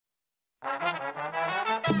Well,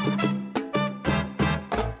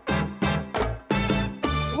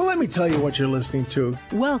 let me tell you what you're listening to.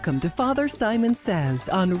 Welcome to Father Simon Says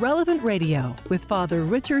on Relevant Radio with Father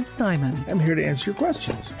Richard Simon. I'm here to answer your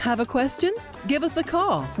questions. Have a question? Give us a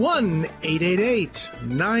call.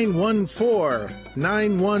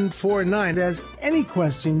 1-888-914-9149. As any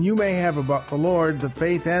question you may have about the Lord, the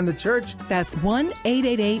faith, and the church. That's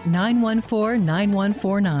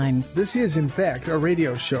 1-888-914-9149. This is, in fact, a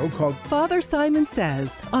radio show called Father Simon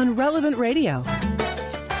Says on Relevant Radio.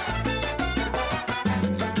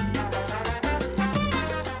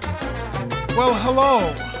 Well,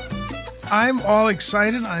 hello. I'm all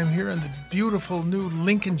excited. I'm here in the beautiful new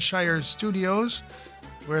Lincolnshire studios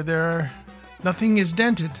where nothing is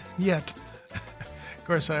dented yet. Of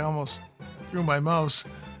course, I almost threw my mouse.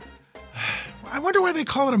 I wonder why they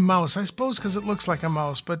call it a mouse. I suppose because it looks like a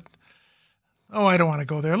mouse, but I don't want to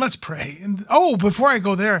go there. Let's pray. And before I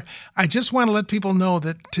go there, I just want to let people know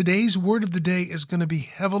that today's word of the day is going to be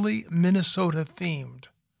heavily Minnesota themed.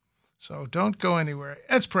 So don't go anywhere.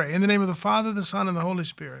 Let's pray. In the name of the Father, the Son, and the Holy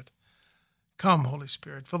Spirit. Come, Holy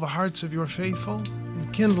Spirit, fill the hearts of your faithful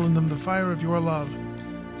and kindle in them the fire of your love.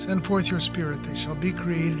 Send forth your Spirit. They shall be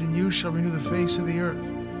created, and you shall renew the face of the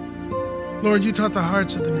earth. Lord, you taught the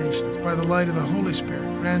hearts of the nations by the light of the Holy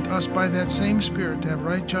Spirit. Grant us by that same Spirit to have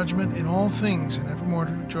right judgment in all things and evermore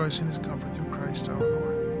to rejoice in his comfort through Christ our Lord.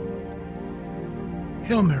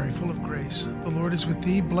 Hail Mary, full of grace, the Lord is with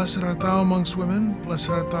thee. Blessed art thou amongst women. Blessed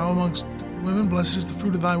art thou amongst women. Blessed is the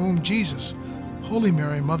fruit of thy womb, Jesus. Holy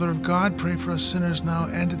Mary, Mother of God, pray for us sinners now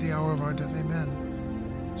and at the hour of our death.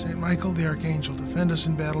 Amen. Saint Michael, the Archangel, defend us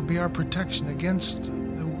in battle. Be our protection against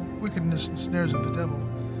the wickedness and snares of the devil.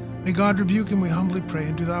 May God rebuke him, we humbly pray.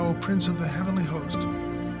 And do thou, O Prince of the heavenly host,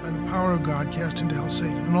 by the power of God, cast into hell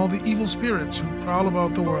Satan and all the evil spirits who prowl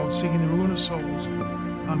about the world, seeking the ruin of souls.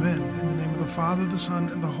 Amen. In the name of the Father, the Son,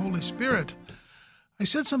 and the Holy Spirit. I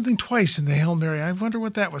said something twice in the Hail Mary. I wonder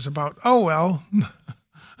what that was about. Oh, well.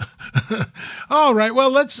 All right. Well,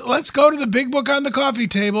 let's go to the big book on the coffee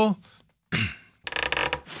table.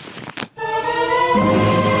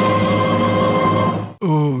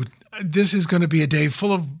 Ooh, this is going to be a day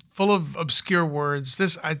full of obscure words.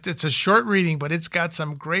 It's a short reading, but it's got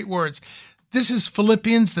some great words. This is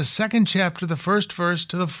Philippians, the 2nd chapter, the 1st verse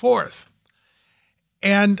to the 4th.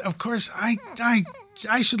 And, of course, I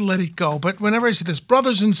should let it go. But whenever I say this,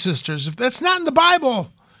 brothers and sisters, if that's not in the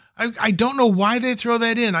Bible, I don't know why they throw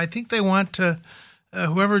that in. I think they want to,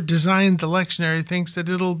 whoever designed the lectionary thinks that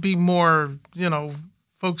it'll be more,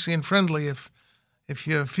 folksy and friendly if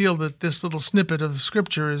you feel that this little snippet of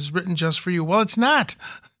Scripture is written just for you. Well, it's not.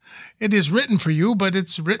 It is written for you, but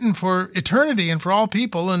it's written for eternity and for all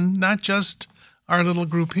people and not just our little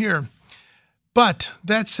group here. But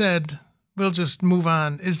that said, we'll just move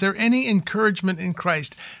on. Is there any encouragement in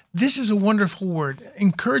Christ? This is a wonderful word.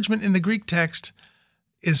 Encouragement in the Greek text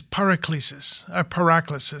is paraklesis.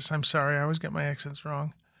 I'm sorry, I always get my accents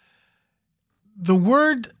wrong. The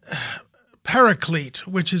word paraclete,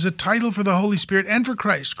 which is a title for the Holy Spirit and for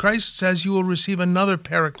Christ. Christ says you will receive another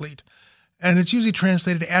paraclete, and it's usually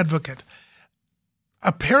translated advocate.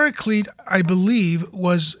 A paraclete, I believe,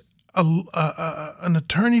 was an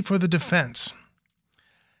attorney for the defense.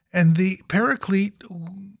 And the paraclete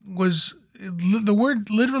the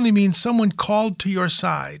word literally means someone called to your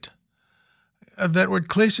side. That word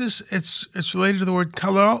klesis, it's related to the word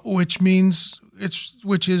kaleo, which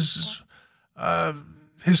is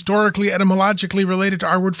historically, etymologically related to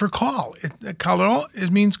our word for call. Kaleo, it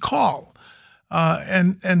means call.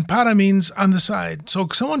 And para means on the side. So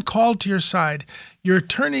someone called to your side, your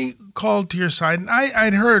attorney called to your side. And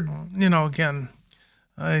I'd heard, again,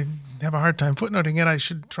 I have a hard time footnoting it. I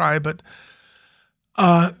should try, but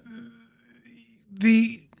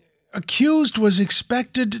the accused was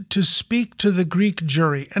expected to speak to the Greek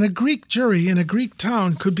jury. And a Greek jury in a Greek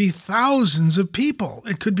town could be thousands of people.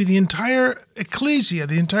 It could be the entire ecclesia,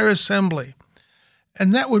 the entire assembly.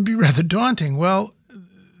 And that would be rather daunting. Well,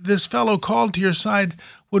 this fellow called to your side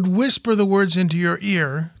would whisper the words into your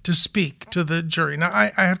ear to speak to the jury. Now,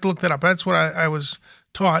 I have to look that up. That's what I was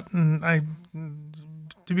taught, and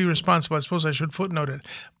to be responsible, I suppose I should footnote it.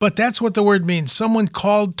 But that's what the word means, someone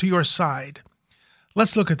called to your side.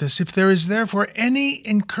 Let's look at this. If there is therefore any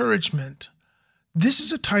encouragement, this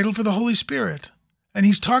is a title for the Holy Spirit. And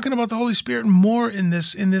he's talking about the Holy Spirit more in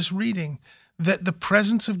this reading, that the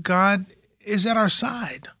presence of God is at our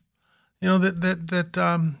side.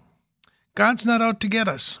 That God's not out to get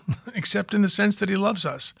us, except in the sense that he loves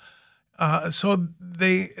us. So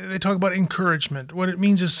they talk about encouragement. What it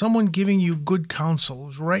means is someone giving you good counsel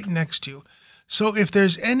who's right next to you. So if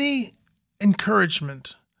there's any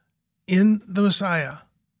encouragement, in the Messiah,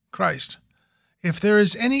 Christ. If there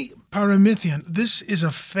is any paramithion, this is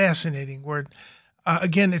a fascinating word.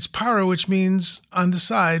 Again, it's para, which means on the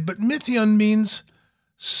side, but mithion means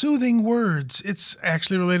soothing words. It's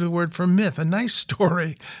actually related to the word for myth, a nice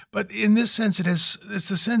story. But in this sense, it's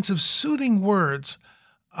the sense of soothing words.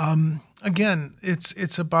 Again,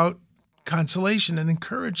 it's about consolation and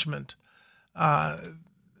encouragement.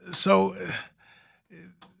 So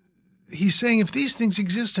he's saying, if these things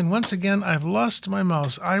exist, and once again, I've lost my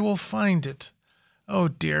mouse, I will find it. Oh,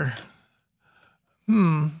 dear.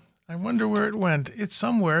 I wonder where it went. It's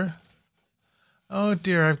somewhere. Oh,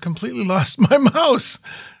 dear, I've completely lost my mouse.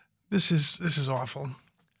 This is awful.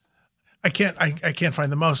 I can't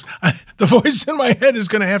find the mouse. The voice in my head is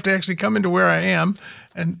going to have to actually come into where I am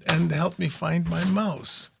and help me find my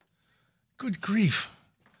mouse. Good grief.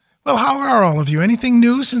 Well, how are all of you? Anything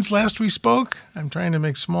new since last we spoke? I'm trying to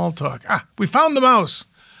make small talk. We found the mouse.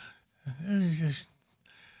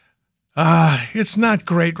 It's not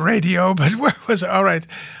great radio, but where was it? All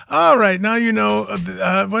right. Now you know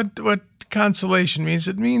what consolation means.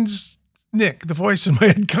 It means Nick, the voice in my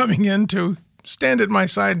head, coming in to stand at my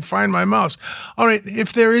side and find my mouse. All right.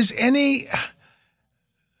 If there is any,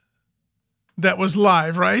 that was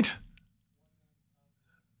live, right?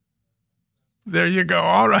 There you go.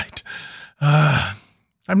 All right.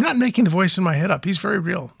 I'm not making the voice in my head up. He's very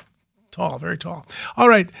real. Tall, very tall. All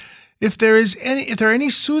right. If there are any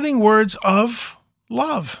soothing words of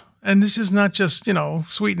love, and this is not just,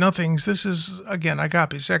 sweet nothings. This is, again,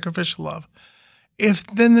 agape, sacrificial love.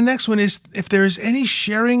 Then the next one is, if there is any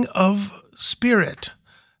sharing of spirit.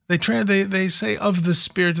 They say of the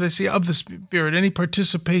Spirit. They say of the Spirit, any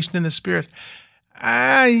participation in the Spirit.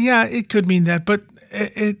 Yeah, it could mean that, but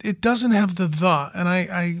it doesn't have the, and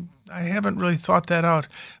I haven't really thought that out.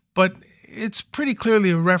 But it's pretty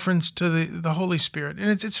clearly a reference to the Holy Spirit. And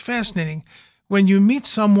it's fascinating. When you meet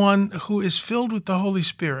someone who is filled with the Holy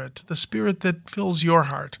Spirit, the Spirit that fills your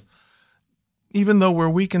heart, even though we're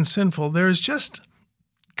weak and sinful, there's just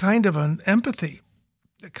kind of an empathy,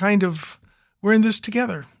 we're in this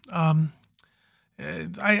together.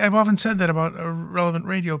 I've often said that about Relevant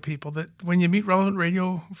Radio people, that when you meet Relevant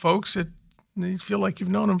Radio folks, you feel like you've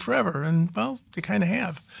known them forever. And, well, you kind of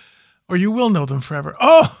have. Or you will know them forever.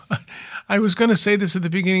 Oh, I was going to say this at the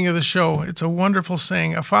beginning of the show. It's a wonderful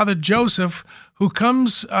saying. A Father Joseph, who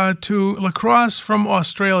comes to La Crosse from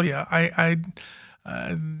Australia.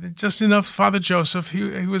 Just enough, Father Joseph.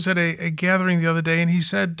 He was at a gathering the other day, and he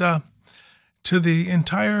said to the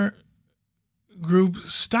entire group,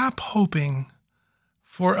 stop hoping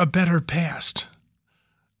for a better past.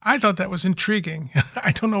 I thought that was intriguing.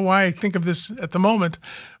 I don't know why I think of this at the moment,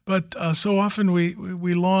 but so often we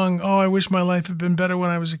long, I wish my life had been better when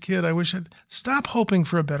I was a kid. Stop hoping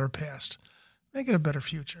for a better past. Make it a better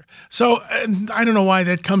future. So I don't know why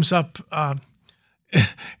that comes up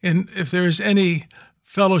if there is any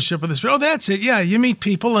fellowship with the Spirit. Oh, that's it. Yeah, you meet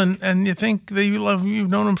people and you think that you've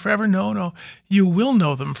known them forever. No, you will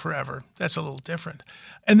know them forever. That's a little different.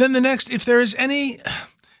 And then the next, if there is any...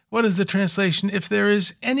 What is the translation? If there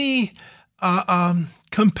is any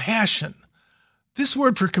compassion, this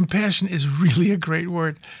word for compassion is really a great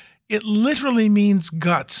word. It literally means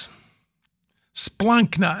guts.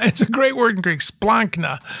 Splankna. It's a great word in Greek.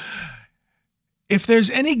 Splankna. If there's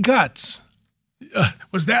any guts,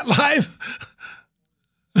 was that live?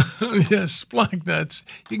 Yes, splankna.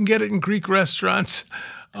 You can get it in Greek restaurants.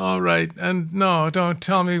 All right. And no, don't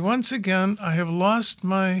tell me. Once again, I have lost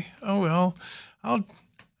my, I'll...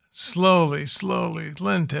 Slowly,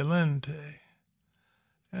 lente.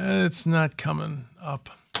 It's not coming up.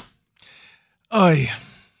 Oy.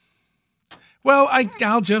 Well,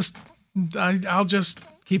 I'll just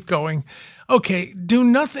keep going. Okay, do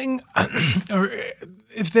nothing, or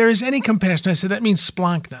if there is any compassion, I said that means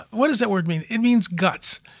splankna. What does that word mean? It means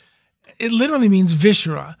guts. It literally means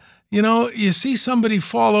viscera. You see somebody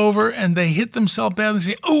fall over and they hit themselves badly and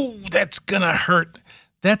say, oh, that's gonna hurt.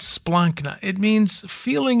 That's splankna. It means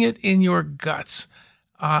feeling it in your guts.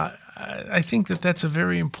 I think that's a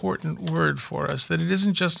very important word for us, that it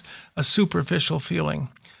isn't just a superficial feeling.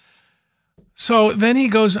 So then he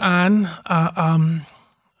goes on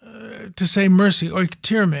to say mercy,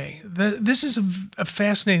 oiktirme. This is a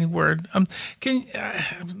fascinating word.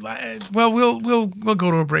 We'll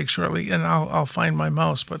go to a break shortly, and I'll find my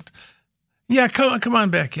mouse, but... Yeah, come on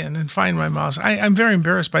back in and find my mouse. I'm very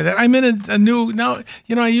embarrassed by that. I'm in a new now.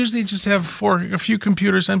 I usually just have a few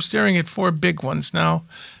computers. I'm staring at 4 big ones now.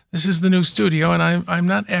 This is the new studio, and I'm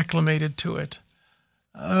not acclimated to it.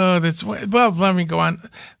 Let me go on.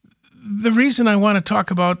 The reason I want to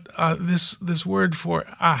talk about this word for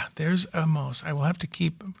there's a mouse. I will have to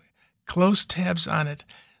keep close tabs on it.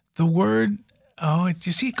 The word,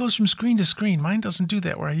 you see, it goes from screen to screen. Mine doesn't do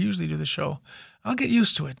that where I usually do the show. I'll get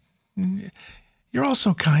used to it. You're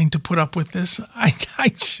also kind to put up with this. I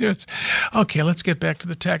should. Okay, let's get back to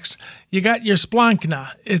the text. You got your splanchna.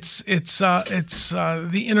 It's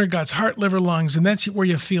the inner guts, heart, liver, lungs, and that's where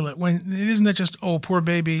you feel it. When it isn't that just, oh, poor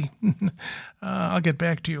baby. I'll get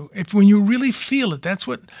back to you. When you really feel it, that's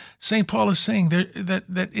what St. Paul is saying.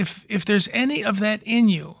 That if there's any of that in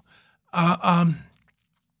you, and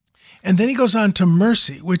then he goes on to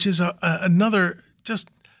mercy, which is another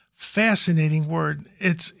just fascinating word.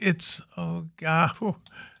 It's oh God,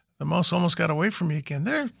 the mouse almost got away from me again.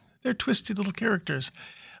 They're twisty little characters.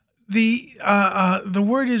 The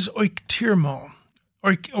word is oiktirmo,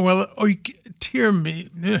 oiktirmi,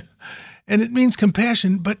 and it means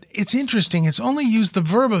compassion. But it's interesting. It's only used, the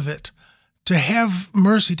verb of it, to have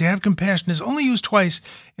mercy, to have compassion, is only used twice.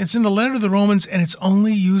 It's in the letter to the Romans, and it's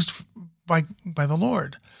only used by the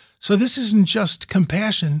Lord. So this isn't just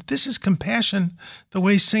compassion. This is compassion the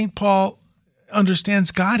way St. Paul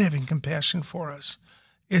understands God having compassion for us.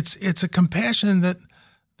 It's a compassion that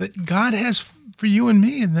God has for you and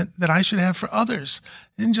me, and that I should have for others.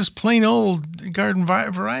 It isn't just plain old garden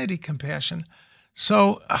variety compassion.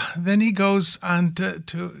 So then he goes on to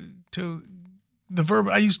the verb.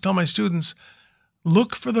 I used to tell my students,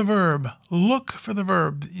 look for the verb. Look for the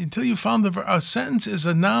verb. Until you found the verb. A sentence is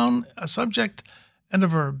a noun, a subject, and a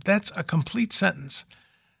verb. That's a complete sentence.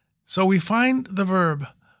 So we find the verb,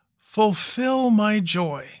 fulfill my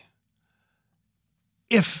joy.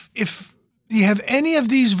 If you have any of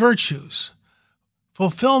these virtues,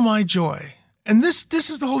 fulfill my joy. And this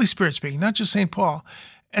is the Holy Spirit speaking, not just St. Paul.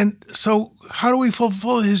 And so how do we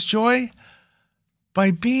fulfill his joy?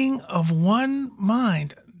 By being of one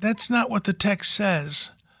mind. That's not what the text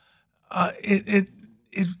says. It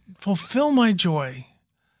fulfill my joy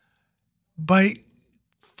by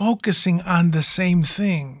focusing on the same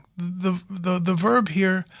thing. The verb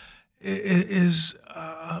here is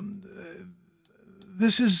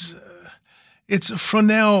it's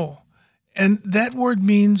phroneo, and that word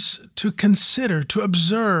means to consider, to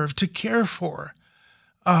observe, to care for.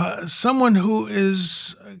 Someone who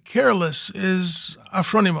is careless is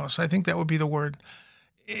aphronimos. I think that would be the word.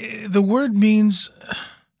 The word means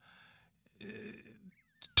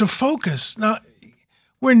to focus. Now,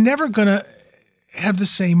 we're never going to have the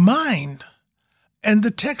same mind. And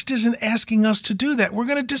the text isn't asking us to do that. We're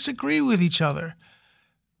going to disagree with each other.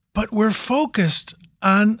 But we're focused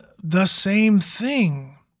on the same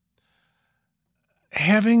thing.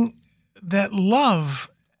 Having that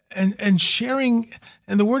love and sharing,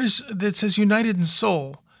 and the word is that says united in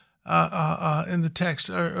soul in the text,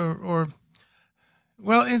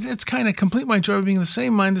 it's kind of complete my joy of being the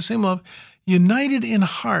same mind, the same love, united in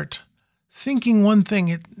heart, thinking one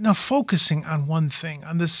thing, now focusing on one thing,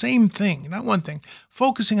 on the same thing, not one thing,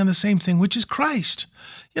 focusing on the same thing, which is Christ.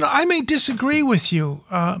 I may disagree with you.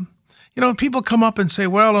 People come up and say,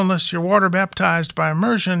 well, unless you're water baptized by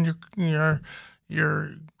immersion, you're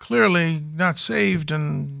clearly not saved,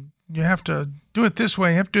 and you have to do it this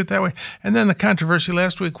way, you have to do it that way. And then the controversy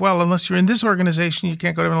last week, well, unless you're in this organization, you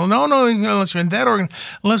can't go to heaven. No, unless you're in that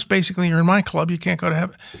unless basically you're in my club, you can't go to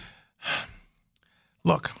heaven.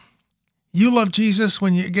 Look, you love Jesus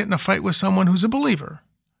when you get in a fight with someone who's a believer.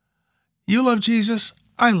 You love Jesus,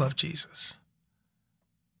 I love Jesus.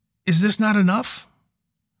 Is this not enough?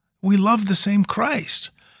 We love the same Christ.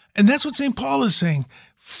 And that's what St. Paul is saying.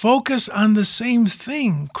 Focus on the same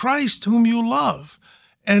thing, Christ whom you love.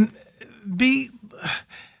 And be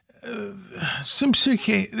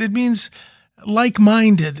sympsyche, it means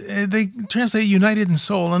like-minded. They translate united in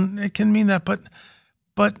soul, and it can mean that, but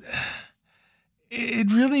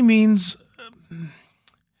it really means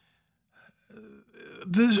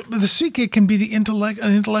the psyche can be an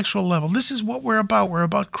intellectual level. This is what we're about. We're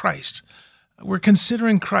about Christ. We're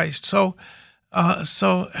considering Christ. So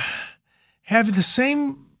have the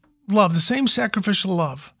same love, the same sacrificial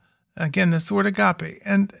love. Again, that's the word agape,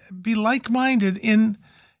 and be like-minded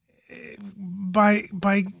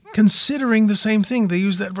by considering the same thing. They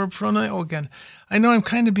use that verb phroneo again. I know I'm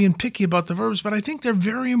kind of being picky about the verbs, but I think they're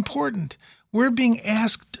very important. We're being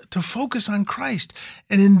asked to focus on Christ,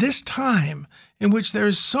 and in this time in which there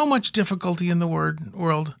is so much difficulty in the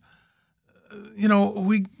world,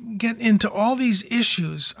 we get into all these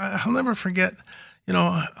issues. I'll never forget,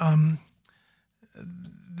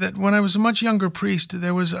 that when I was a much younger priest,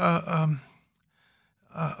 there was a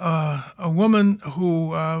woman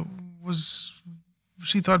who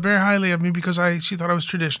she thought very highly of me because she thought I was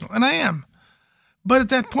traditional, and I am. But at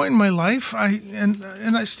that point in my life, I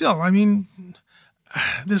still,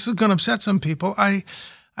 this is going to upset some people. I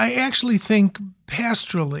I actually think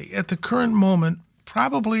pastorally, at the current moment,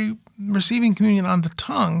 probably receiving communion on the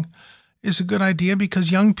tongue is a good idea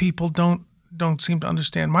because young people don't seem to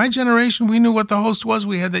understand. My generation, we knew what the host was.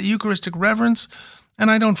 We had that Eucharistic reverence, and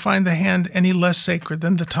I don't find the hand any less sacred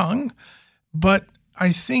than the tongue. But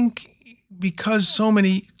I think because so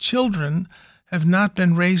many children have not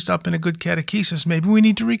been raised up in a good catechesis, maybe we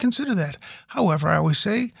need to reconsider that. However, I always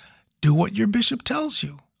say, do what your bishop tells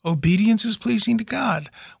you. Obedience is pleasing to God.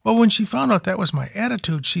 Well, when she found out that was my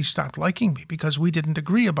attitude, she stopped liking me because we didn't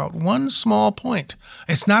agree about one small point.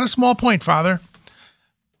 It's not a small point, Father.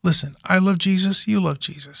 Listen, I love Jesus, you love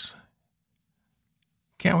Jesus.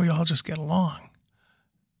 Can't we all just get along?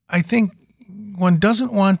 I think one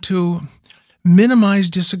doesn't want to minimize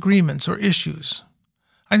disagreements or issues.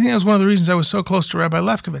 I think that was one of the reasons I was so close to Rabbi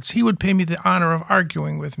Lefkowitz. He would pay me the honor of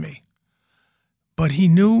arguing with me. But he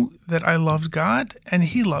knew that I loved God and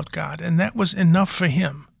he loved God, and that was enough for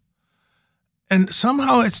him. And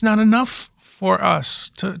somehow it's not enough for us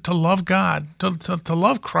to love God, to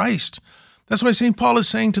love Christ. That's why St. Paul is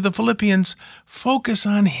saying to the Philippians, focus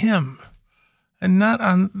on him and not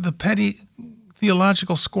on the petty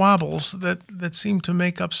theological squabbles that seem to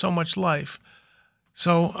make up so much life.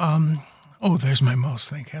 So, there's my mouse,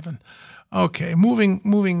 thank heaven. Okay,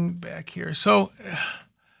 moving back here. So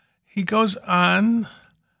he goes on.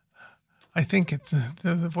 I think it's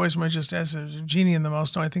the voice might just ask, there's a genie in the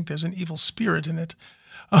mouse. No, I think there's an evil spirit in it.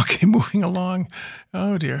 Okay, moving along.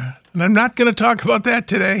 Oh, dear. And I'm not going to talk about that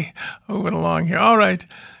today. Moving along here. All right.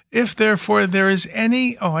 If, therefore, there is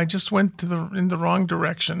any... Oh, I just went in the wrong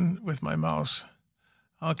direction with my mouse.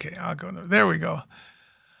 Okay, I'll go there. There we go.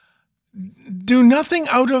 Do nothing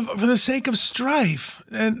for the sake of strife.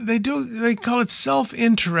 And they call it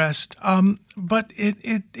self-interest. But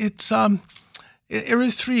it's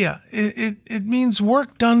erythria. It means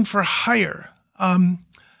work done for hire.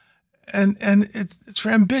 And it's for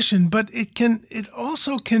ambition, but it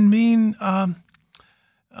also can mean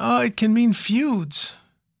it can mean feuds.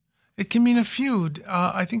 It can mean a feud.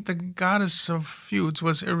 I think the goddess of feuds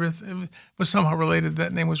was somehow related.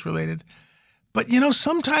 That name was related. But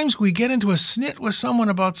sometimes we get into a snit with someone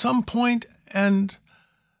about some point, and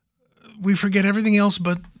we forget everything else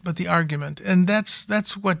but the argument. And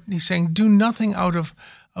that's what he's saying. Do nothing out of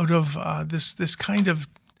this kind of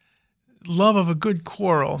love of a good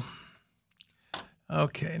quarrel.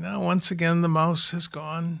 Okay, now once again the mouse has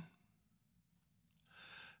gone.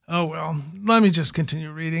 Oh well, let me just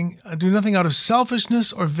continue reading. Do nothing out of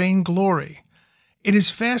selfishness or vainglory. It is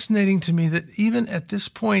fascinating to me that even at this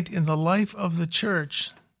point in the life of the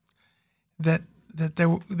church, that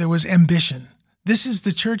there was ambition.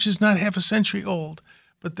 The church is not half a century old,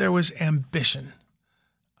 but there was ambition.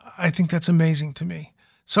 I think that's amazing to me.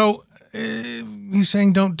 So he's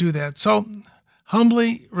saying don't do that. So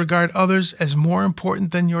humbly regard others as more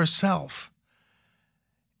important than yourself.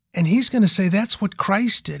 And he's going to say that's what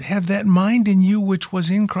Christ did. Have that mind in you which was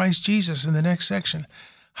in Christ Jesus in the next section.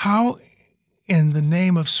 How, in the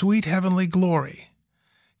name of sweet heavenly glory,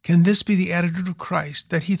 can this be the attitude of Christ,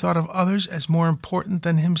 that he thought of others as more important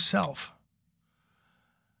than himself?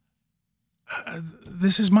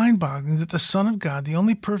 This is mind-boggling that the Son of God, the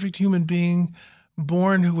only perfect human being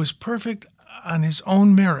born who was perfect on his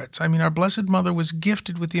own merits. I mean, our Blessed Mother was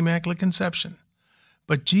gifted with the Immaculate Conception.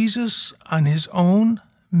 But Jesus, on his own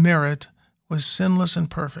merit, was sinless and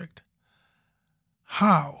perfect.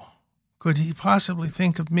 How could he possibly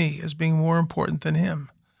think of me as being more important than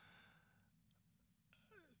him?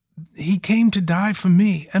 He came to die for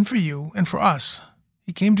me and for you and for us.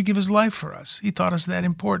 He came to give his life for us. He thought us that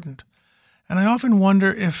important. And I often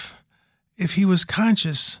wonder if he was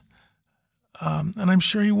conscious, and I'm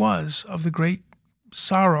sure he was, of the great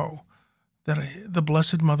sorrow that the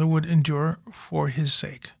Blessed Mother would endure for his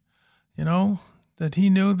sake. That he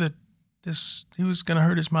knew that he was going to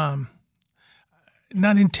hurt his mom.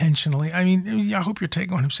 Not intentionally. I mean, I hope you're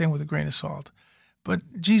taking what I'm saying with a grain of salt.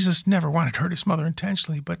 But Jesus never wanted to hurt his mother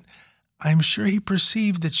intentionally, but I'm sure he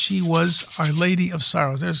perceived that she was Our Lady of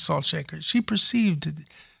Sorrows. There's a salt shaker. He perceived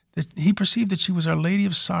that she was Our Lady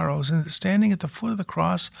of Sorrows, and that standing at the foot of the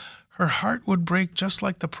cross, her heart would break just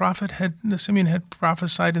like the prophet Simeon had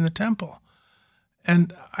prophesied in the temple.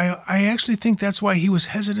 And I actually think that's why he was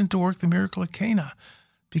hesitant to work the miracle at Cana,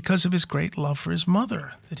 because of his great love for his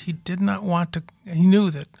mother, that he did not want to. He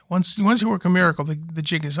knew that once you work a miracle, the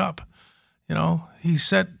jig is up. He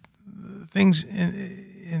set things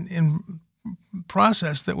in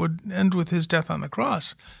process that would end with his death on the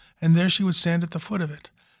cross, and there she would stand at the foot of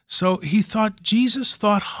it. So Jesus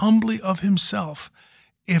thought humbly of himself.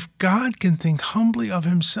 If God can think humbly of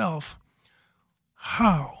himself,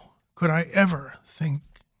 how could I ever think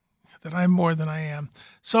that I'm more than I am.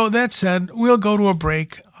 So that said, we'll go to a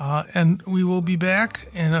break, and we will be back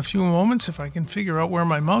in a few moments if I can figure out where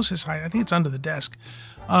my mouse is. I think it's under the desk.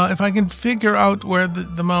 If I can figure out where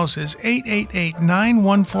the mouse is,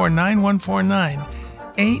 888-914-9149.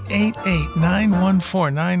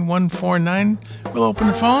 888-914-9149. We'll open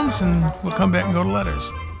the phones and we'll come back and go to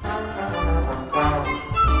letters.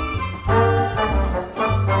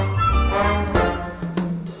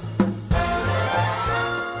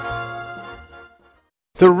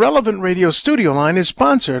 The Relevant Radio studio line is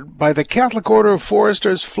sponsored by the Catholic Order of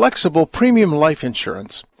Foresters Flexible Premium Life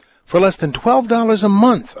Insurance. For less than $12 a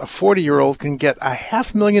month, a 40-year-old can get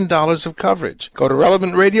 $500,000 of coverage. Go to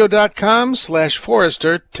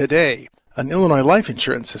relevantradio.com/Forester today. An Illinois Life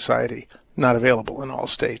Insurance Society, not available in all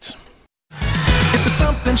states. If there's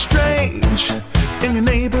something strange in your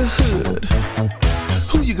neighborhood,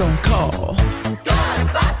 who you gonna call?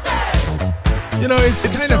 You know, it's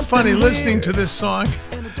kind of funny listening to this song.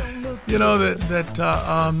 You know, that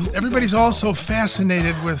everybody's also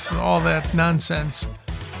fascinated with all that nonsense.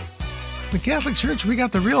 The Catholic Church, we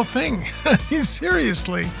got the real thing. I mean,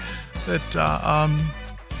 seriously. That,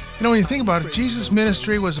 you know, when you think about it, Jesus'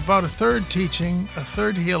 ministry was about a third teaching, a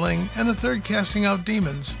third healing, and a third casting out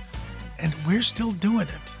demons. And we're still doing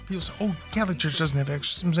it. People say, oh, Catholic Church doesn't have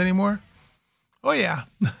exorcisms anymore. Oh, yeah,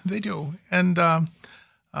 they do. And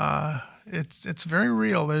it's very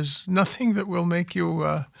real. There's nothing that will make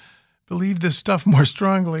you believe this stuff more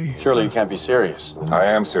strongly. Surely you can't be serious. I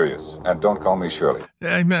am serious, and don't call me Shirley.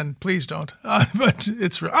 Amen. Please don't. But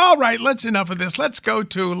it's real. All right, enough of this. Let's go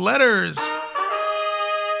to letters.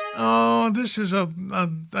 Oh, this is a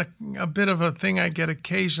bit of a thing I get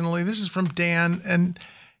occasionally. This is from Dan, and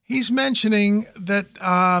he's mentioning that,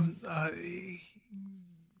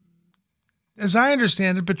 as I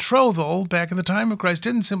understand it, betrothal back in the time of Christ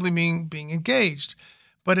didn't simply mean being engaged,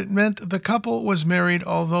 but it meant the couple was married,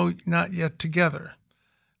 although not yet together.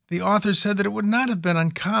 The author said that it would not have been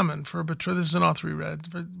uncommon for a betrothed, this is an author we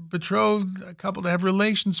read, for a betrothed couple to have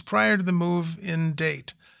relations prior to the move-in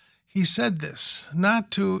date. He said this,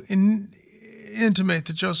 not to intimate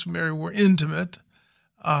that Joseph and Mary were intimate,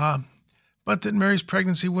 but that Mary's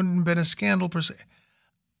pregnancy wouldn't have been a scandal per se.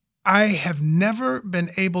 I have never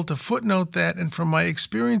been able to footnote that, and from my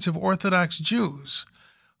experience of Orthodox Jews,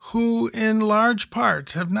 who in large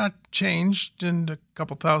part have not changed in a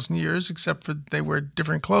couple thousand years, except for they wear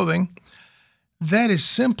different clothing, that is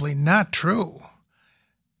simply not true.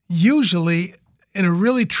 Usually, in a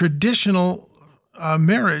really traditional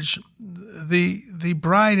marriage, the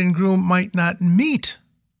bride and groom might not meet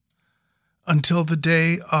until the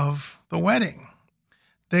day of the wedding.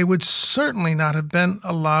 They would certainly not have been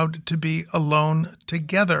allowed to be alone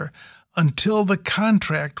together until the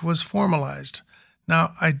contract was formalized.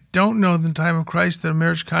 Now, I don't know the time of Christ that a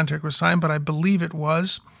marriage contract was signed, but I believe it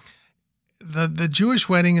was. The Jewish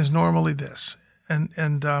wedding is normally this,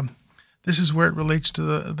 and this is where it relates to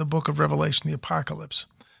the book of Revelation, the Apocalypse.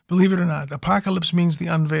 Believe it or not, Apocalypse means the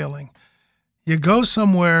unveiling. You go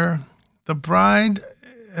somewhere, the bride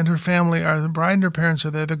and her family are, the bride and her parents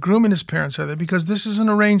are there, the groom and his parents are there, because this is an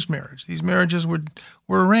arranged marriage. These marriages were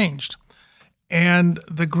arranged. And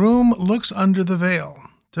the groom looks under the veil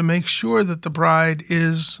to make sure that the bride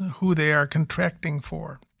is who they are contracting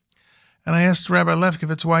for. And I asked Rabbi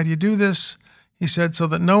Lefkowitz, why do you do this? He said, so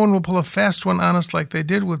that no one will pull a fast one on us like they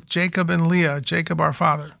did with Jacob and Leah, Jacob our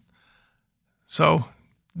father. So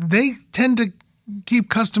they tend to keep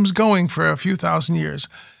customs going for a few thousand years.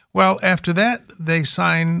 Well, after that, they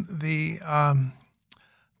sign the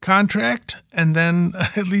contract, and then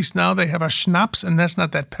at least now they have a schnapps, and that's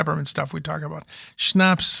not that peppermint stuff we talk about.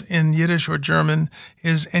 Schnapps in Yiddish or German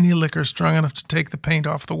is any liquor strong enough to take the paint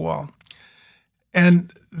off the wall.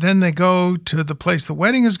 And then they go to the place the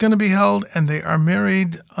wedding is going to be held, and they are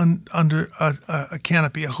married under a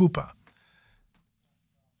canopy, a chuppah.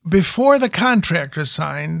 Before the contract was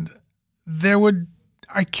signed,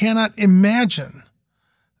 I cannot imagine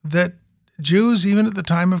that Jews, even at the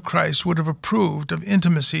time of Christ, would have approved of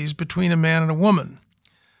intimacies between a man and a woman.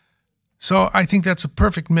 So I think that's a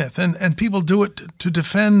perfect myth. And people do it to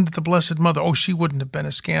defend the Blessed Mother. Oh, she wouldn't have been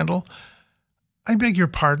a scandal. I beg your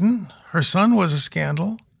pardon. Her son was a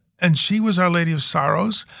scandal, and she was Our Lady of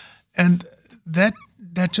Sorrows. And that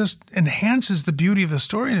just enhances the beauty of the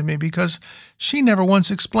story to me, because she never once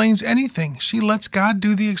explains anything. She lets God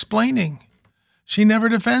do the explaining. She never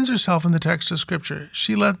defends herself in the text of Scripture.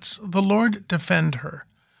 She lets the Lord defend her.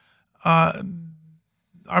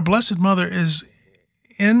 Our Blessed Mother is,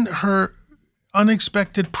 in her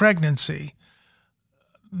unexpected pregnancy,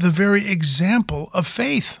 the very example of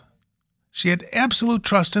faith. She had absolute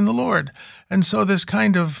trust in the Lord. And so this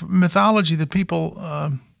kind of mythology that people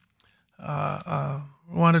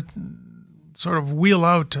want to sort of wheel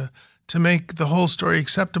out to make the whole story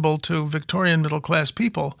acceptable to Victorian middle-class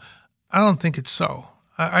people, I don't think it's so.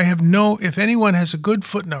 I have if anyone has a good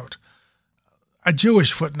footnote, a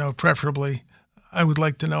Jewish footnote preferably, I would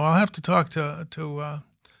like to know. I'll have to talk to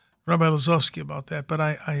Rabbi Lazowski about that, but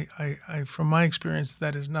I from my experience,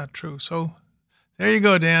 that is not true. So there you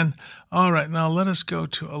go, Dan. All right, now let us go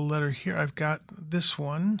to a letter here. I've got this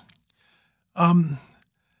one. A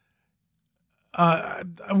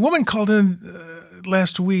woman called in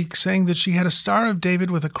last week saying that she had a Star of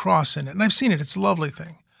David with a cross in it, and I've seen it. It's a lovely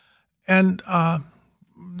thing. And I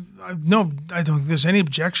don't think there's any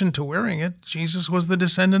objection to wearing it. Jesus was the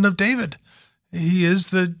descendant of David. He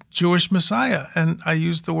is the Jewish Messiah, and I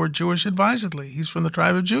use the word Jewish advisedly. He's from the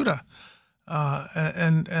tribe of Judah.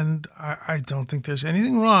 And I don't think there's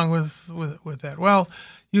anything wrong with that. Well,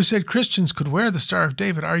 you said Christians could wear the Star of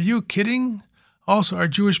David. Are you kidding? Also, are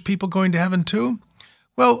Jewish people going to heaven too?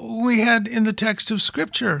 Well, we had in the text of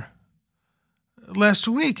Scripture last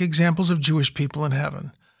week examples of Jewish people in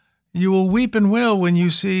heaven. You will weep and wail when you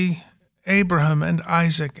see Abraham and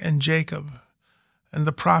Isaac and Jacob and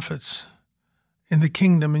the prophets in the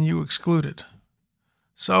kingdom and you excluded.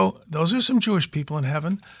 So those are some Jewish people in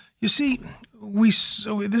heaven. You see, this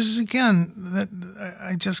is again that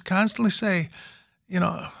I just constantly say,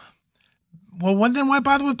 well, then why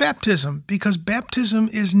bother with baptism? Because baptism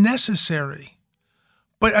is necessary.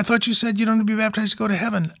 But I thought you said you don't have to be baptized to go to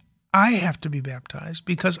heaven. I have to be baptized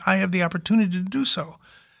because I have the opportunity to do so.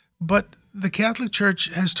 But the Catholic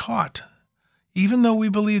Church has taught, even though we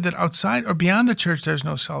believe that outside or beyond the church there's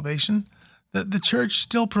no salvation, that the church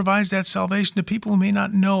still provides that salvation to people who may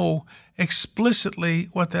not know explicitly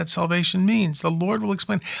what that salvation means. The Lord will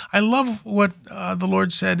explain. I love what the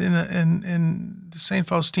Lord said in St.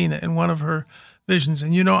 Faustina in one of her visions.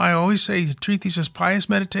 And I always say treat these as pious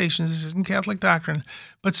meditations. This isn't Catholic doctrine,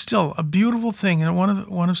 but still a beautiful thing. And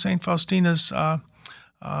one of St. Faustina's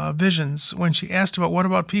visions, when she asked about what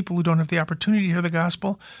about people who don't have the opportunity to hear the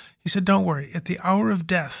gospel, he said, don't worry. At the hour of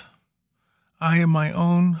death, I am my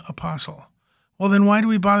own apostle. Well, then why do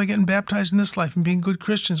we bother getting baptized in this life and being good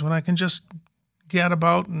Christians when I can just gad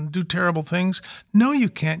about and do terrible things? No, you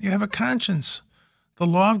can't. You have a conscience. The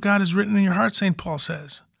law of God is written in your heart, St. Paul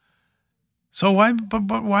says. So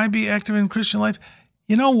why be active in Christian life?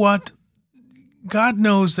 You know what? God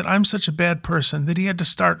knows that I'm such a bad person that he had to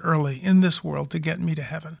start early in this world to get me to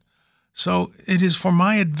heaven. So it is for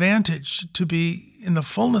my advantage to be in the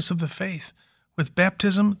fullness of the faith with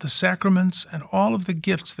baptism, the sacraments, and all of the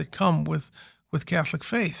gifts that come with Catholic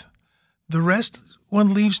faith. The rest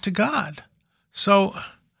one leaves to God. So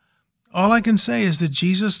all I can say is that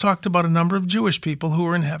Jesus talked about a number of Jewish people who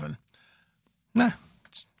were in heaven.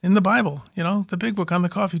 It's in the Bible, the big book on the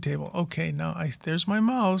coffee table. Okay, now there's my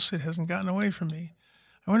mouse. It hasn't gotten away from me.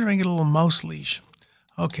 I wonder if I can get a little mouse leash.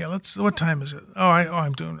 Okay, what time is it?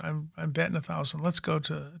 I'm batting 1,000. Let's go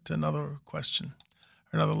to another question,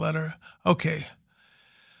 or another letter. Okay.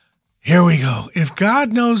 Here we go. If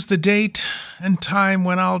God knows the date and time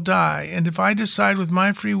when I'll die, and if I decide with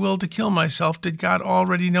my free will to kill myself, did God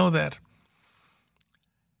already know that?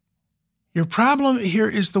 Your problem here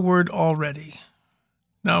is the word already.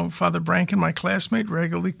 Now, Father Branken, my classmate,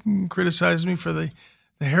 regularly criticizes me for the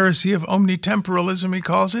heresy of omnitemporalism, he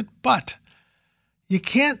calls it, but you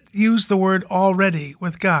can't use the word already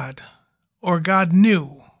with God, or God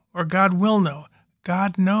knew, or God will know.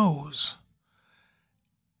 God knows.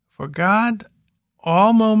 For God,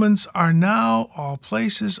 all moments are now, all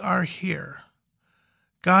places are here.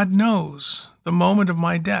 God knows the moment of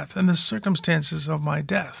my death and the circumstances of my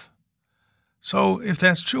death. So if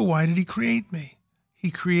that's true, why did he create me?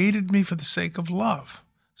 He created me for the sake of love,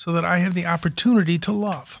 so that I have the opportunity to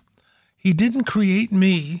love. He didn't create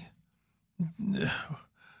me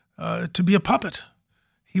to be a puppet.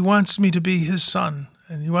 He wants me to be his son,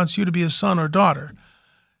 and he wants you to be his son or daughter.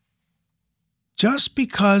 Just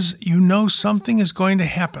because you know something is going to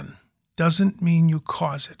happen doesn't mean you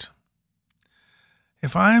cause it.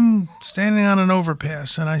 If I'm standing on an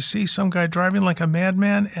overpass and I see some guy driving like a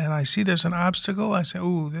madman and I see there's an obstacle, I say,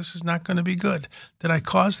 ooh, this is not going to be good. Did I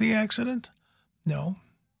cause the accident? No,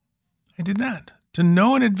 I did not. To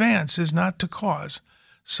know in advance is not to cause.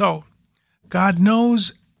 So God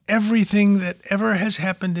knows everything that ever has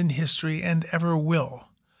happened in history and ever will.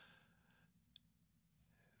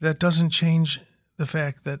 That doesn't change the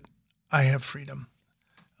fact that I have freedom.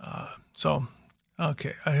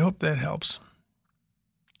 Okay, I hope that helps.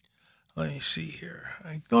 Let me see here.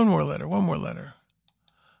 One more letter.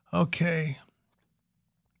 Okay.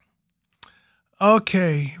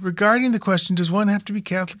 Okay, regarding the question, does one have to be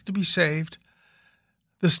Catholic to be saved?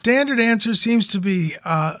 The standard answer seems to be,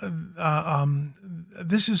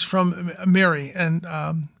 this is from Mary, and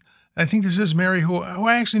I think this is Mary, who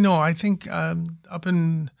I actually know, I think up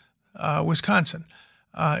in Wisconsin.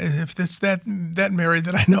 If it's that Mary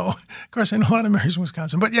that I know. Of course, I know a lot of Marys in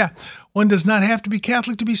Wisconsin. But yeah, one does not have to be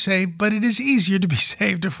Catholic to be saved, but it is easier to be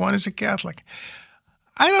saved if one is a Catholic.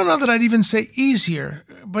 I don't know that I'd even say easier,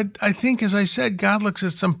 but I think, as I said, God looks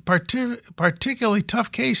at some particularly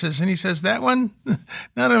tough cases, and he says, that one,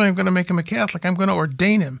 not only am I going to make him a Catholic, I'm going to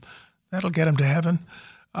ordain him. That'll get him to heaven.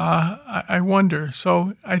 I wonder.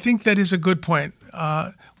 So I think that is a good point.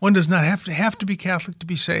 One does not have to be Catholic to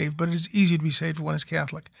be saved, but it is easy to be saved when one is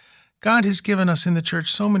Catholic. God has given us in the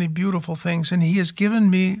church so many beautiful things, and he has given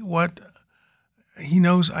me what he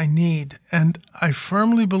knows I need. And I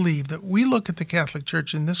firmly believe that we look at the Catholic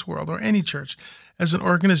Church in this world, or any church, as an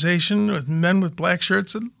organization with men with black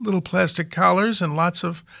shirts and little plastic collars and lots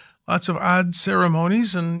of odd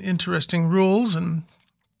ceremonies and interesting rules and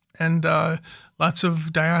lots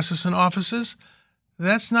of diocesan offices.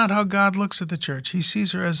 That's not how God looks at the church. He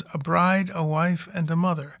sees her as a bride, a wife, and a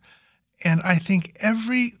mother. And I think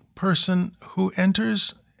every person who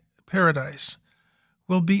enters paradise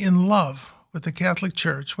will be in love with the Catholic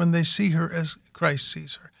Church when they see her as Christ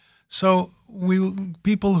sees her. So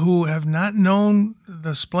people who have not known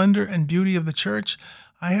the splendor and beauty of the church,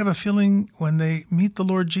 I have a feeling when they meet the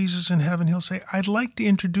Lord Jesus in heaven, he'll say, I'd like to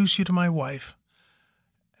introduce you to my wife.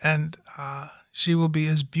 And she will be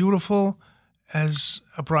as beautiful as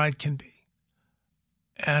a bride can be.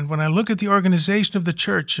 And when I look at the organization of the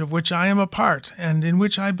church, of which I am a part and in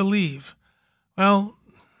which I believe, well,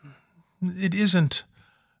 it isn't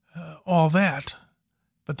all that.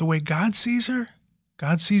 But the way God sees her,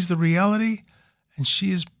 God sees the reality, and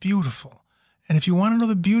she is beautiful. And if you want to know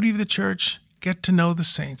the beauty of the church, get to know the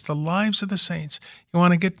saints, the lives of the saints. You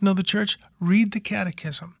want to get to know the church? Read the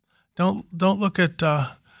catechism. Don't look at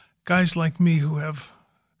guys like me who have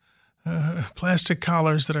plastic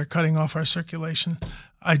collars that are cutting off our circulation.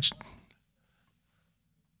 The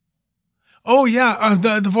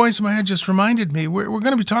voice in my head just reminded me. We're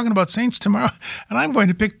going to be talking about saints tomorrow, and I'm going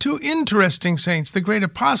to pick two interesting saints, the great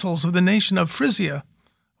apostles of the nation of Frisia.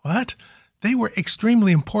 What? They were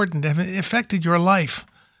extremely important and affected your life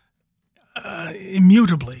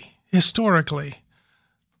immutably, historically.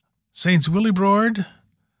 Saints Willibrord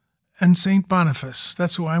and Saint Boniface.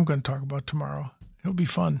 That's who I'm going to talk about tomorrow. It'll be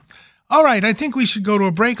fun. All right, I think we should go to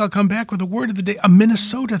a break. I'll come back with a word of the day, a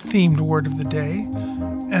Minnesota-themed word of the day.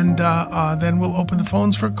 And then we'll open the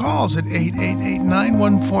phones for calls at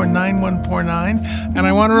 888-914-9149. And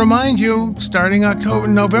I want to remind you, starting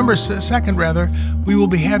November 2nd, we will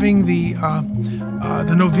be having the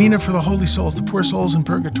novena for the holy souls, the poor souls in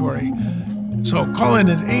purgatory. So call in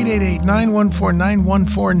at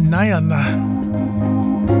 888-914-9149.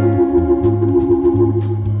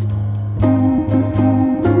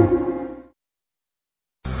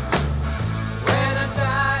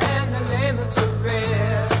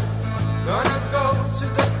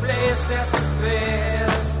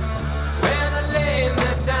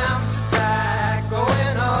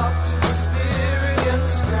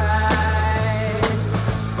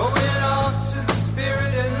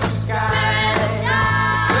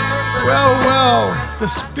 The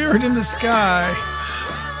spirit in the sky.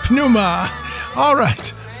 Pneuma. All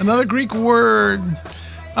right. Another Greek word.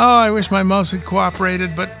 Oh, I wish my mouse had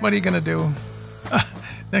cooperated, but what are you going to do?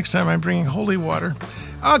 Next time I'm bringing holy water.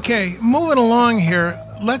 Okay, moving along here.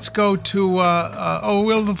 Let's go to,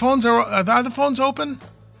 are the phones open?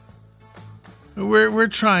 We're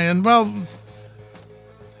trying. Well,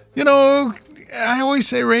 you know, I always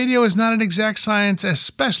say radio is not an exact science,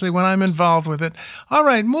 especially when I'm involved with it. All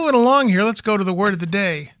right, moving along here, let's go to the word of the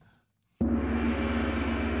day.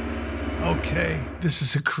 Okay, this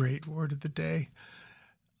is a great word of the day.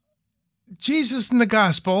 Jesus in the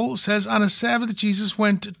gospel says on a Sabbath, Jesus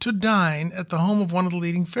went to dine at the home of one of the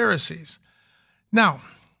leading Pharisees. Now,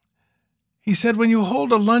 he said, when you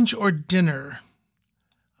hold a lunch or dinner,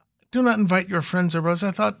 do not invite your friends or brothers.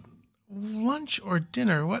 I thought, lunch or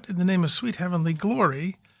dinner, what in the name of sweet heavenly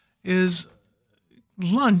glory is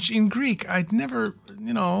lunch in Greek? I'd never,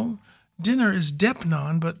 dinner is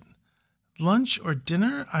depnon, but lunch or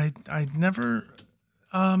dinner, I'd never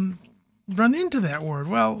run into that word.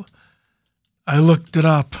 Well, I looked it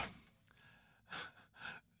up.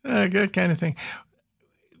 Good kind of thing.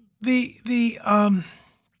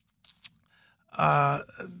 I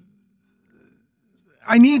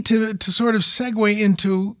need to sort of segue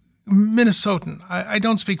into Minnesotan. I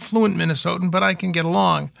don't speak fluent Minnesotan, but I can get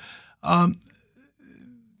along.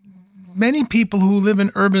 many people who live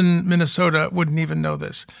in urban Minnesota wouldn't even know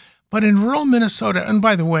this. But in rural Minnesota, and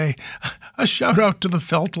by the way, a shout out to the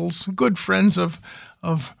Feltels, good friends of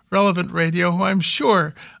Relevant Radio, who I'm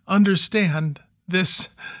sure understand this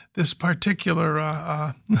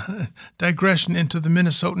particular digression into the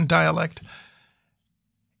Minnesotan dialect.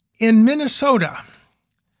 In Minnesota,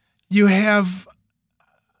 you have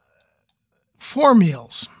 4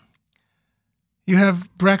 meals. You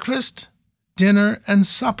have breakfast, dinner, and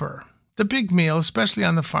supper. The big meal, especially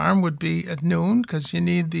on the farm, would be at noon because you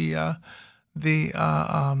need the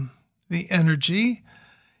energy.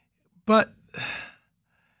 But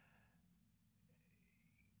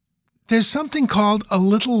there's something called a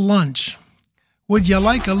little lunch. Would you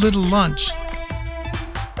like a little lunch?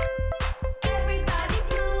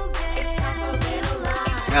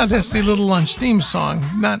 Yeah, that's the Little Lunch theme song,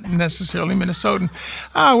 not necessarily Minnesotan.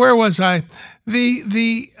 Where was I?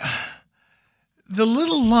 The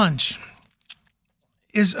little lunch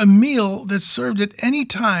is a meal that's served at any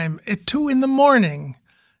time at 2 a.m.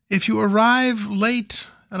 If you arrive late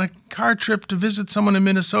on a car trip to visit someone in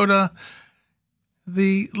Minnesota,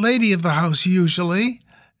 the lady of the house usually,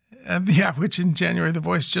 which in January the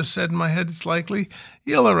voice just said in my head it's likely,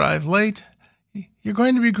 you'll arrive late. You're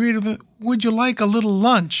going to be greeted with, would you like a little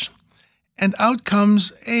lunch? And out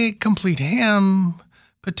comes a complete ham,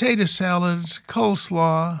 potato salad,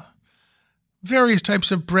 coleslaw, various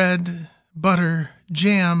types of bread, butter,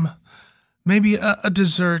 jam, maybe a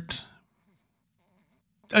dessert,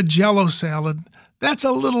 a Jell-O salad. That's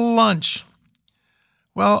a little lunch.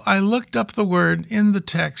 Well, I looked up the word in the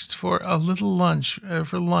text for a little lunch,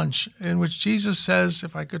 for lunch, in which Jesus says,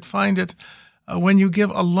 if I could find it, when you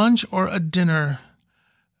give a lunch or a dinner,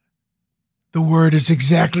 the word is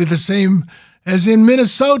exactly the same as in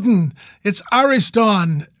Minnesotan. It's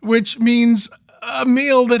ariston, which means a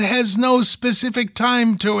meal that has no specific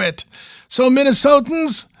time to it. So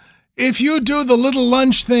Minnesotans, if you do the little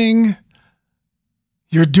lunch thing,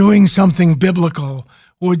 you're doing something biblical.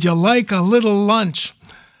 Would you like a little lunch?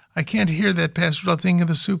 I can't hear that pastoral thing of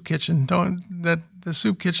the soup kitchen. The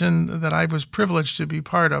soup kitchen that I was privileged to be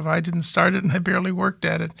part of. I didn't start it and I barely worked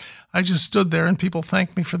at it. I just stood there and people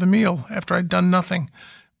thanked me for the meal after I'd done nothing.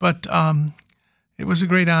 But it was a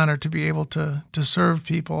great honor to be able to serve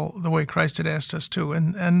people the way Christ had asked us to.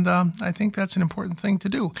 And I think that's an important thing to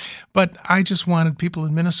do. But I just wanted people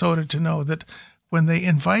in Minnesota to know that when they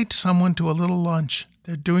invite someone to a little lunch,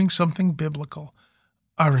 they're doing something biblical.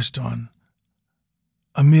 Ariston,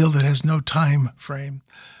 a meal that has no time frame.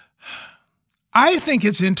 I think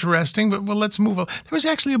it's interesting, but let's move on. There was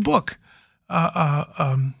actually a book, How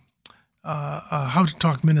to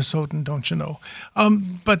Talk Minnesotan, don't you know?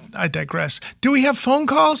 But I digress. Do we have phone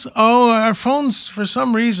calls? Oh, our phones, for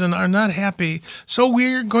some reason, are not happy. So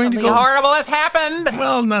we're going to go... Something horrible has happened!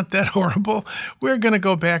 Well, not that horrible. We're going to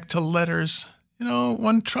go back to letters. You know,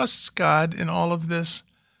 one trusts God in all of this.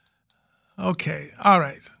 Okay, all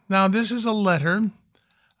right. Now, this is a letter.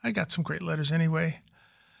 I got some great letters anyway.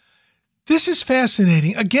 This is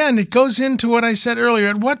fascinating. Again, it goes into what I said earlier.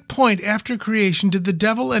 At what point after creation did the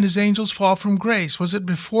devil and his angels fall from grace? Was it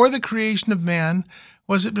before the creation of man?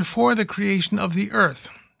 Was it before the creation of the earth?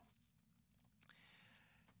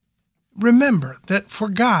 Remember that for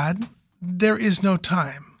God, there is no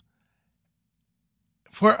time.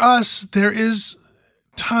 For us, there is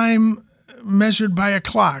time measured by a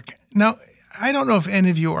clock. Now, I don't know if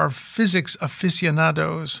any of you are physics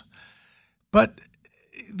aficionados, but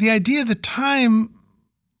the idea that time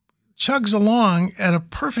chugs along at a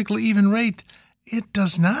perfectly even rate, it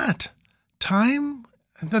does not. Time,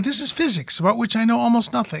 now this is physics, about which I know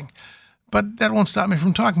almost nothing, but that won't stop me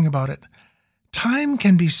from talking about it. Time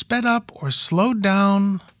can be sped up or slowed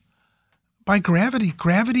down by gravity.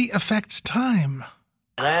 Gravity affects time.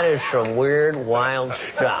 That is some weird, wild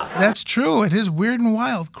stuff. That's true. It is weird and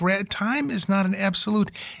wild. Time is not an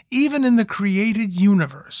absolute, even in the created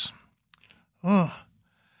universe. Oh.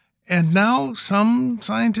 And now some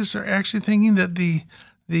scientists are actually thinking that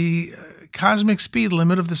the cosmic speed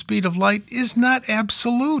limit of the speed of light is not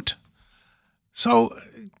absolute. So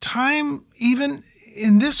time, even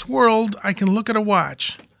in this world, I can look at a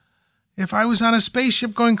watch. If I was on a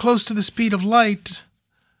spaceship going close to the speed of light,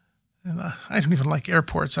 and I don't even like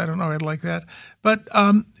airports. I don't know I'd like that. But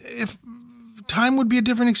if time would be a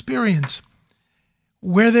different experience.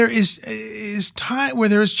 Where there is time, where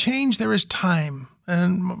there is change, there is time.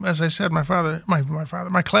 And as I said, my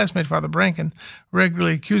classmate, Father Branken,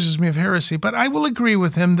 regularly accuses me of heresy. But I will agree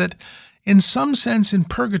with him that in some sense in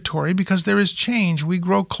purgatory, because there is change, we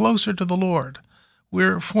grow closer to the Lord.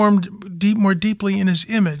 We're formed more deeply in his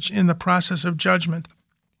image in the process of judgment.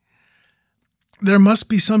 there must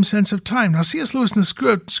be some sense of time. Now, C.S. Lewis in the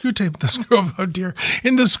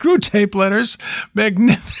Screw Tape Letters,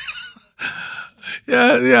 magnificent.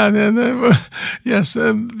 Yes.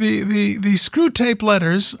 The Screw Tape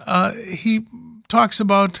Letters. He talks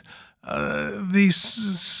about the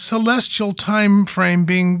celestial time frame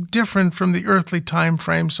being different from the earthly time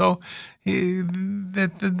frame. So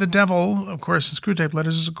the devil, of course, in Screw Tape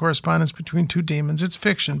Letters is a correspondence between two demons. It's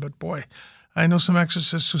fiction, but boy, I know some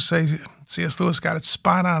exorcists who say C.S. Lewis got it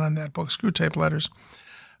spot on that book, Screw Tape Letters.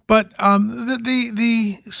 But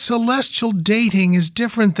the celestial dating is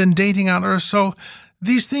different than dating on Earth. So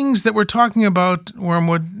these things that we're talking about,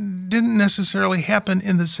 Wormwood, didn't necessarily happen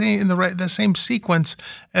in the same sequence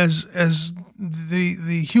as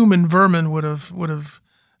the human vermin would have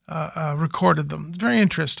recorded them. It's very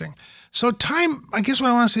interesting. So time, I guess what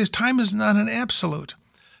I want to say is time is not an absolute.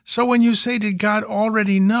 So when you say, did God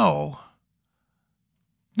already know?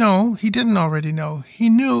 No, he didn't already know. He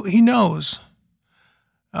knows.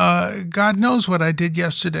 God knows what I did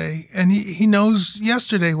yesterday, and he knows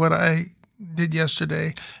yesterday what I did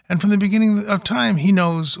yesterday. And from the beginning of time, he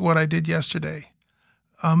knows what I did yesterday.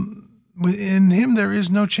 In him, there is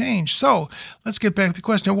no change. So let's get back to the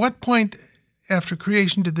question. At what point after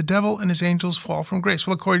creation did the devil and his angels fall from grace?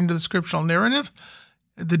 Well, according to the scriptural narrative,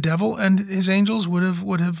 the devil and his angels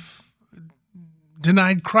would have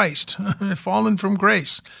denied Christ, fallen from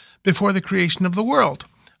grace before the creation of the world.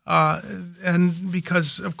 And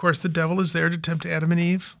because, of course, the devil is there to tempt Adam and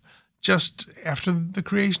Eve just after the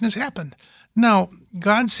creation has happened. Now,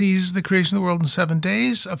 God sees the creation of the world in 7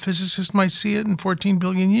 days. A physicist might see it in 14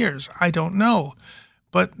 billion years. I don't know.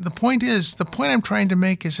 But the point I'm trying to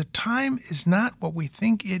make is that time is not what we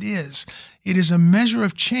think it is. It is a measure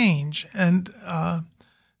of change. And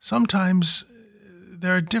sometimes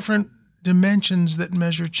there are different dimensions that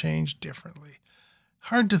measure change differently.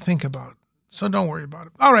 Hard to think about. So don't worry about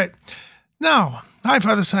it. All right. Now, hi,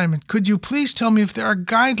 Father Simon. Could you please tell me if there are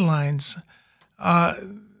guidelines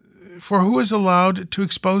for who is allowed to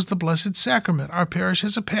expose the Blessed Sacrament? Our parish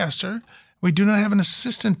has a pastor. We do not have an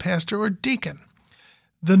assistant pastor or deacon.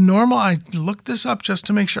 The normal, I looked this up just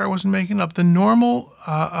to make sure I wasn't making it up, the normal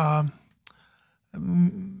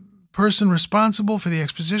person responsible for the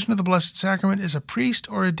exposition of the Blessed Sacrament is a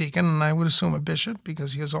priest or a deacon, and I would assume a bishop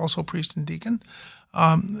because he is also priest and deacon.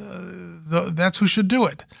 That's who should do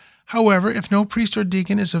it. However, if no priest or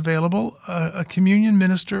deacon is available, a communion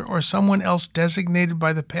minister or someone else designated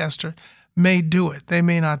by the pastor may do it. They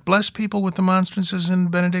may not bless people with the monstrances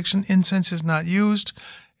and benediction. Incense is not used.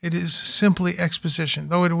 It is simply exposition,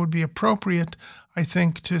 though it would be appropriate, I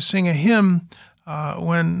think, to sing a hymn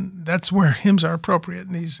when that's where hymns are appropriate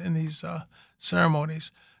in these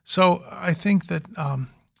ceremonies. So I think that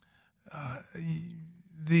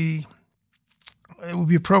it would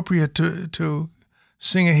be appropriate to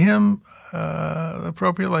sing a hymn,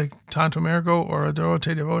 appropriate like Tantum Ergo or Adoro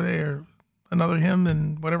Te Devote or another hymn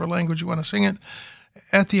in whatever language you want to sing it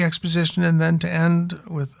at the exposition, and then to end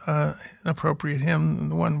with an appropriate hymn. And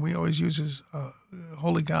the one we always use is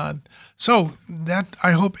Holy God. So that,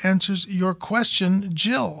 I hope, answers your question,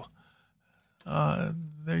 Jill.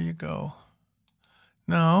 There you go.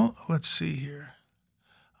 Now, let's see here.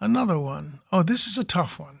 Another one. Oh, this is a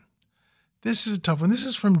tough one. This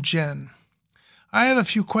is from Jen. I have a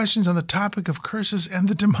few questions on the topic of curses and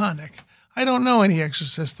the demonic. I don't know any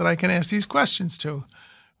exorcist that I can ask these questions to.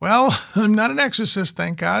 Well, I'm not an exorcist,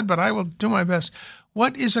 thank God, but I will do my best.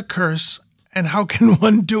 What is a curse, and how can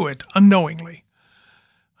one do it unknowingly?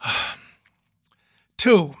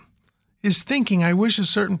 2, is thinking, I wish a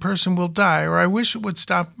certain person will die, or I wish it would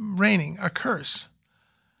stop raining, a curse?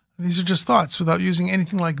 These are just thoughts without using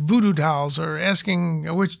anything like voodoo dolls or asking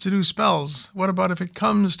a witch to do spells. What about if it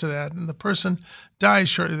comes to that and the person dies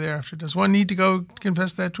shortly thereafter? Does one need to go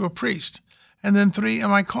confess that to a priest? And then 3,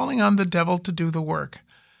 am I calling on the devil to do the work?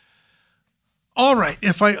 All right,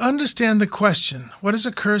 if I understand the question, what is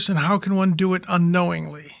a curse and how can one do it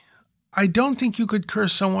unknowingly? I don't think you could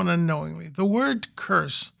curse someone unknowingly. The word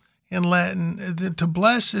curse in Latin, to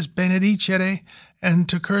bless is benedicere, and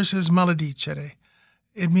to curse is maledicere.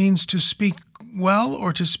 It means to speak well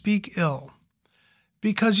or to speak ill.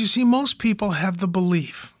 Because you see, most people have the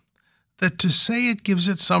belief that to say it gives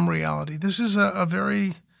it some reality. This is a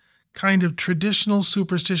very kind of traditional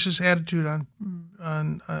superstitious attitude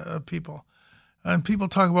on people. And people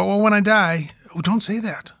talk about, well, when I die, don't say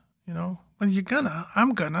that. Well, you're gonna.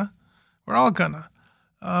 I'm gonna. We're all gonna.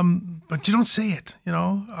 But you don't say it.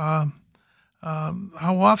 How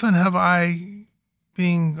often have I,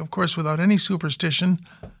 being, of course, without any superstition,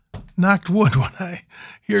 knocked wood when I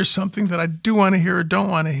hear something that I do want to hear or don't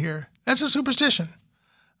want to hear? That's a superstition.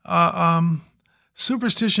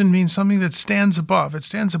 Superstition means something that stands above. It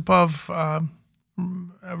stands above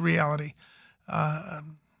reality.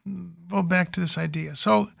 Go back to this idea.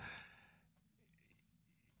 So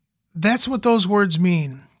that's what those words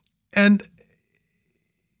mean. And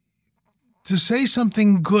to say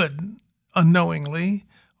something good unknowingly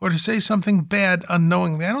or to say something bad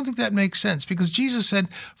unknowingly, I don't think that makes sense, because Jesus said,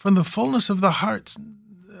 from the fullness of the heart,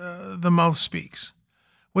 the mouth speaks.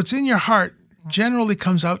 What's in your heart generally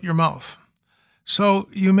comes out your mouth. So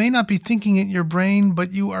you may not be thinking it in your brain,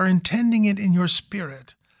 but you are intending it in your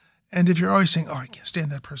spirit. And if you're always saying, oh, I can't stand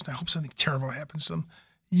that person, I hope something terrible happens to them,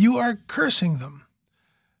 you are cursing them.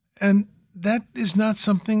 And that is not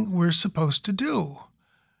something we're supposed to do.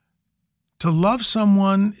 To love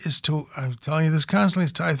someone is to, I'm telling you this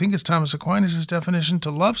constantly, I think it's Thomas Aquinas' definition, to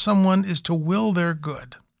love someone is to will their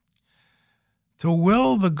good. To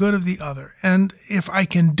will the good of the other. And if I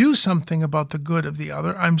can do something about the good of the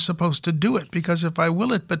other, I'm supposed to do it, because if I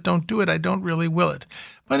will it but don't do it, I don't really will it.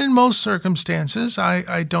 But in most circumstances,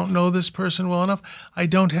 I don't know this person well enough. I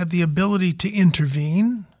don't have the ability to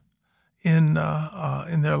intervene in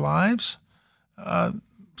their lives.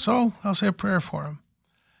 So I'll say a prayer for them.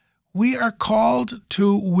 We are called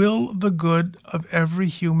to will the good of every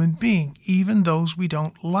human being, even those we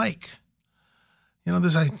don't like. You know,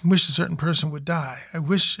 this, I wish a certain person would die. I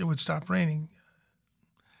wish it would stop raining.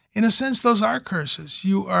 In a sense, those are curses.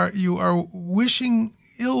 You are wishing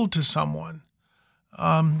ill to someone.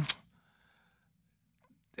 And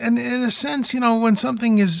in a sense, you know, when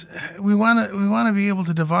something is, we want to be able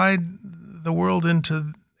to divide the world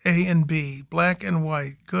into A and B, black and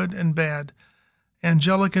white, good and bad,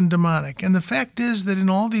 angelic and demonic. And the fact is that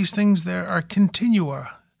in all these things there are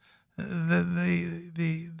continua. They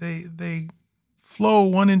flow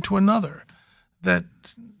one into another. That,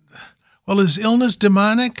 well, is illness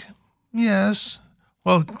demonic? Yes.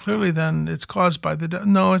 Well, clearly then it's caused by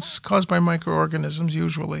it's caused by microorganisms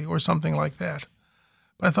usually, or something like that.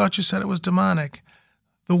 But I thought you said it was demonic.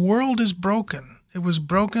 The world is broken. It was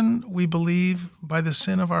broken, we believe, by the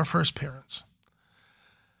sin of our first parents.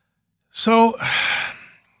 So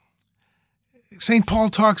St. Paul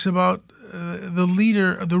talks about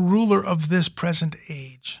the ruler of this present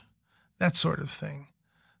age, that sort of thing.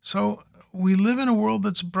 So we live in a world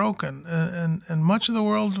that's broken, and much of the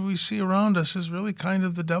world we see around us is really kind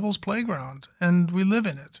of the devil's playground, and we live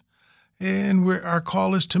in it. And our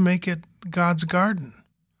call is to make it God's garden.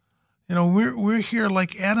 You know, we're here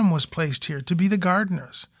like Adam was placed here, to be the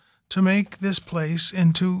gardeners, to make this place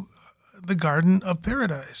into the garden of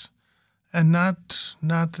paradise, and not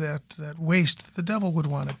that waste that the devil would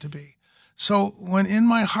want it to be. So when in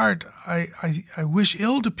my heart I wish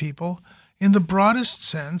ill to people, in the broadest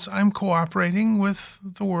sense, I'm cooperating with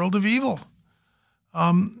the world of evil.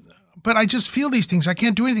 But I just feel these things. I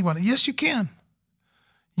can't do anything about it. Yes, you can.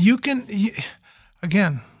 You can,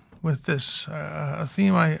 again, with this, a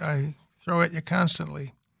theme I throw at you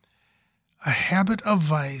constantly. A habit of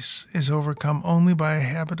vice is overcome only by a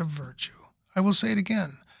habit of virtue. I will say it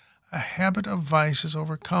again. A habit of vice is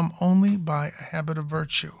overcome only by a habit of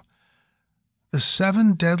virtue. The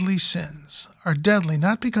 7 deadly sins are deadly,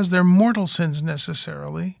 not because they're mortal sins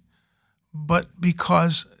necessarily, but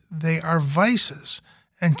because they are vices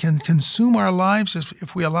and can consume our lives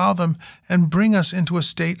if we allow them and bring us into a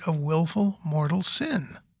state of willful mortal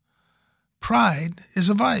sin. Pride is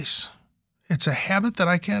a vice. It's a habit that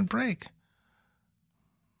I can't break.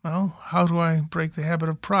 Well, how do I break the habit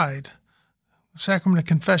of pride? The sacrament of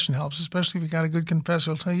confession helps, especially if you got a good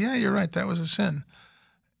confessor who'll tell you, yeah, you're right, that was a sin.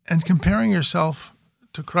 And comparing yourself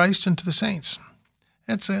to Christ and to the saints.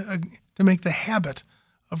 That's to make the habit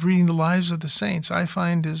of reading the lives of the saints, I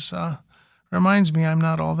find reminds me I'm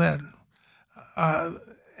not all that.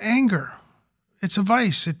 Anger, it's a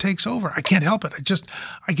vice. It takes over. I can't help it.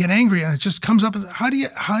 I get angry and it just comes up. How do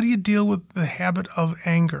you deal with the habit of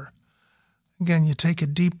anger? Again, you take a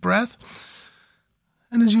deep breath,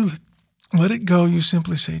 and as you let it go, you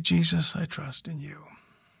simply say, Jesus, I trust in you.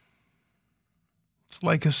 It's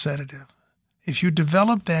like a sedative. If you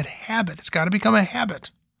develop that habit, it's got to become a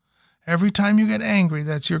habit. Every time you get angry,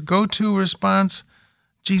 that's your go-to response.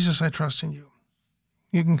 Jesus, I trust in you.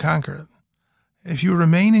 You can conquer it. If you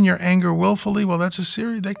remain in your anger willfully, well,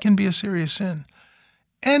 that can be a serious sin.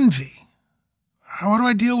 Envy. How do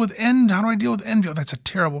I deal with envy? Oh, that's a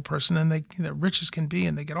terrible person, and they're rich as can be,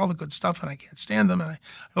 and they get all the good stuff, and I can't stand them, and I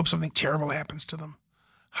hope something terrible happens to them.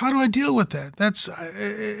 How do I deal with that?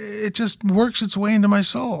 It just works its way into my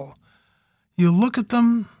soul. You look at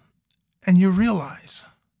them, and you realize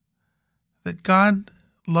that God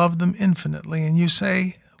loved them infinitely, and you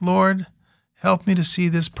say, Lord, help me to see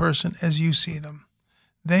this person as you see them.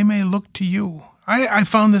 They may look to you I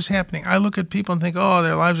found this happening. I look at people and think, oh,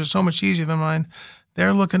 their lives are so much easier than mine.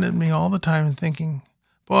 They're looking at me all the time and thinking,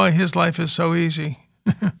 boy, his life is so easy.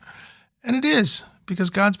 And it is, because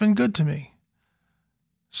God's been good to me.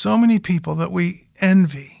 So many people that we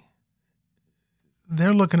envy,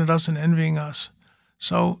 they're looking at us and envying us.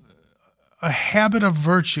 So a habit of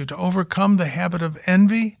virtue to overcome the habit of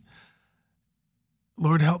envy.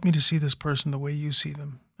 Lord, help me to see this person the way you see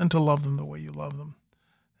them and to love them the way you love them.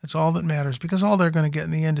 That's all that matters, because all they're going to get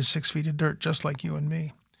in the end is 6 feet of dirt, just like you and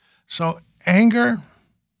me. So anger,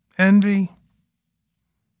 envy,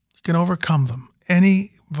 you can overcome them.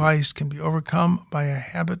 Any vice can be overcome by a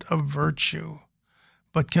habit of virtue,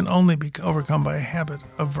 but can only be overcome by a habit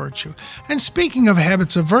of virtue. And speaking of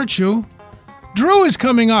habits of virtue, Drew is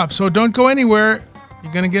coming up, so don't go anywhere.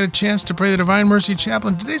 You're going to get a chance to pray the Divine Mercy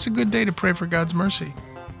Chaplain. Today's a good day to pray for God's mercy.